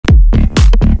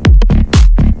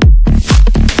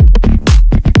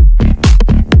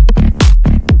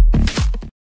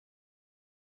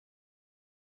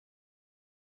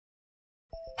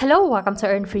Hello, welcome to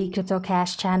Earn Free Crypto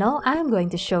Cash channel. I'm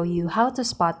going to show you how to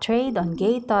spot trade on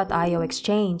Gate.io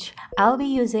exchange. I'll be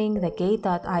using the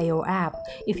Gate.io app.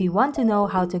 If you want to know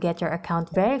how to get your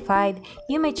account verified,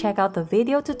 you may check out the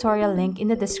video tutorial link in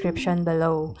the description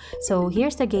below. So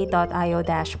here's the Gate.io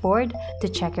dashboard. To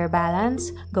check your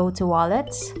balance, go to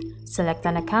Wallets, select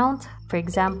an account, for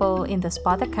example in the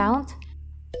spot account.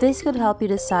 This could help you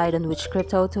decide on which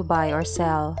crypto to buy or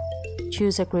sell.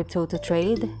 Choose a crypto to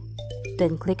trade.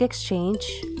 Then click exchange,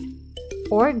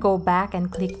 or go back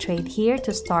and click trade here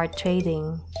to start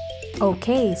trading.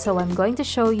 Okay, so I'm going to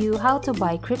show you how to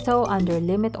buy crypto under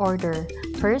limit order.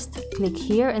 First, click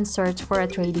here and search for a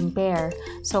trading pair.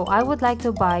 So I would like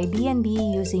to buy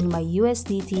BNB using my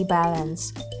USDT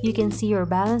balance. You can see your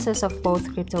balances of both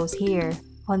cryptos here.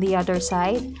 On the other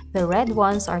side, the red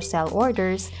ones are sell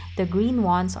orders, the green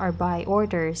ones are buy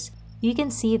orders. You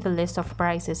can see the list of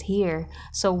prices here,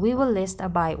 so we will list a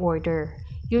buy order.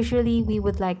 Usually, we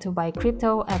would like to buy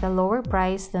crypto at a lower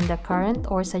price than the current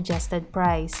or suggested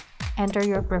price. Enter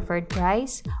your preferred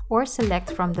price or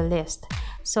select from the list.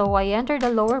 So I entered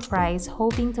a lower price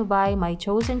hoping to buy my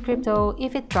chosen crypto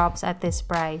if it drops at this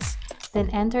price. Then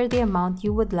enter the amount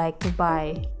you would like to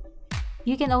buy.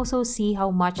 You can also see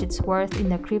how much it's worth in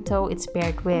the crypto it's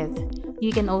paired with.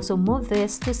 You can also move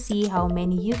this to see how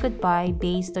many you could buy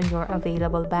based on your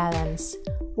available balance.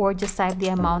 Or just type the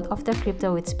amount of the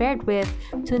crypto it's paired with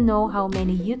to know how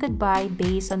many you could buy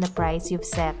based on the price you've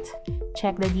set.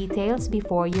 Check the details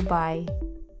before you buy.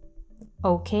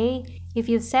 Okay, if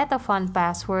you've set a fund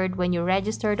password when you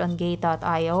registered on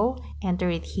Gate.io, enter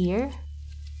it here.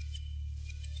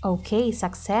 Okay,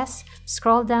 success.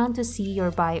 Scroll down to see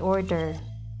your buy order.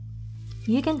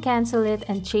 You can cancel it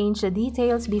and change the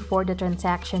details before the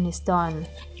transaction is done.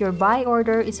 Your buy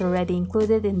order is already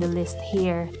included in the list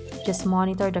here. Just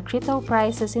monitor the crypto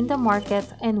prices in the market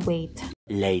and wait.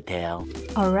 Later.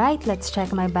 Alright, let's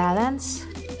check my balance.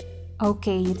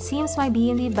 Okay, it seems my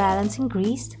BNB balance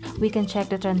increased. We can check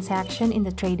the transaction in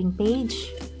the trading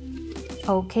page.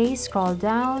 Okay, scroll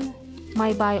down.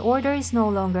 My buy order is no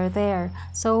longer there,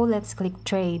 so let's click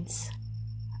trades.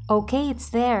 Okay, it's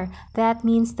there. That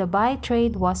means the buy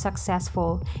trade was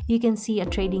successful. You can see a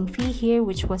trading fee here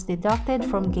which was deducted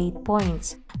from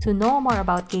GatePoints. To know more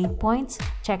about GatePoints,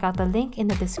 check out the link in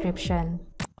the description.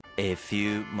 A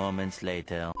few moments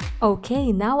later.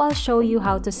 Okay, now I'll show you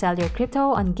how to sell your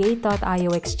crypto on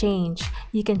Gate.io exchange.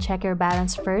 You can check your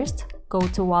balance first, go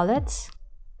to Wallets,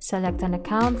 select an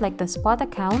account like the spot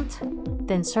account,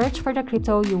 then search for the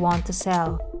crypto you want to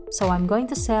sell. So I'm going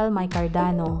to sell my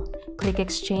Cardano. Click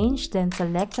exchange, then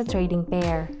select a trading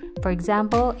pair. For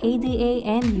example, ADA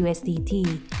and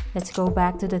USDT. Let's go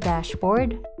back to the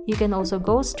dashboard. You can also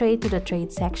go straight to the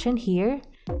trade section here.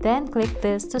 Then click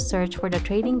this to search for the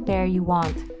trading pair you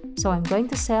want. So I'm going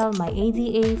to sell my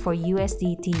ADA for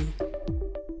USDT.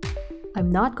 I'm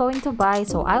not going to buy,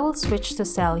 so I will switch to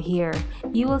sell here.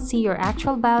 You will see your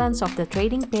actual balance of the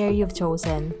trading pair you've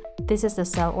chosen. This is the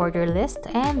sell order list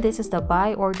and this is the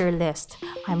buy order list.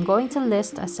 I'm going to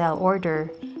list a sell order.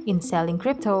 In selling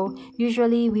crypto,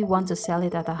 usually we want to sell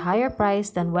it at a higher price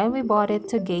than when we bought it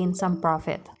to gain some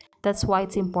profit. That's why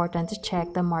it's important to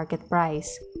check the market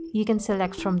price. You can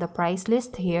select from the price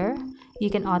list here. You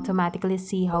can automatically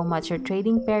see how much your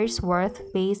trading pair is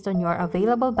worth based on your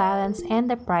available balance and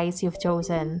the price you've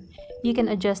chosen. You can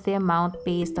adjust the amount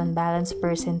based on balance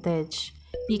percentage.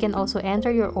 You can also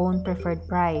enter your own preferred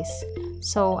price.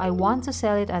 So I want to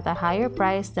sell it at a higher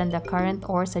price than the current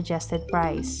or suggested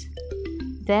price.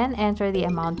 Then enter the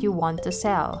amount you want to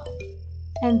sell.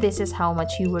 And this is how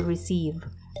much you will receive.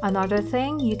 Another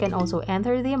thing, you can also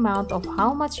enter the amount of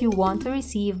how much you want to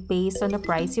receive based on the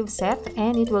price you've set,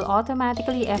 and it will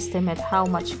automatically estimate how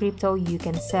much crypto you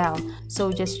can sell.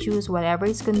 So just choose whatever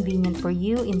is convenient for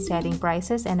you in setting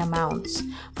prices and amounts.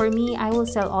 For me, I will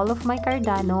sell all of my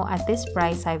Cardano at this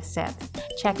price I've set.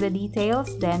 Check the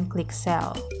details, then click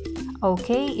sell.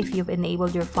 Okay, if you've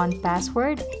enabled your fund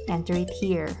password, enter it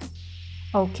here.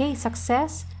 Okay,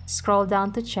 success. Scroll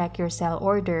down to check your sell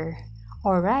order.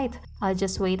 Alright, I'll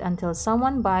just wait until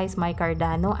someone buys my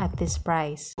Cardano at this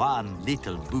price. One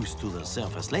little boost to the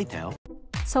surface later.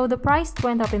 So the price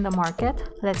went up in the market.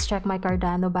 Let's check my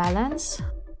Cardano balance.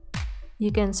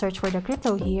 You can search for the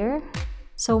crypto here.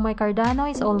 So my Cardano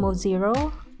is almost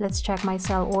zero. Let's check my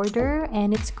sell order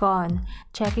and it's gone.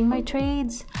 Checking my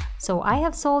trades. So I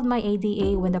have sold my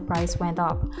ADA when the price went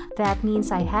up. That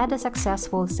means I had a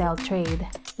successful sell trade.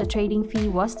 The trading fee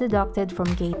was deducted from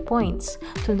GatePoints.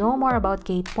 To know more about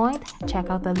GatePoint, check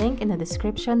out the link in the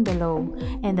description below.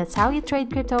 And that's how you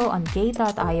trade crypto on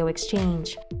Gate.io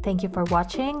exchange. Thank you for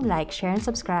watching, like, share, and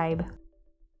subscribe.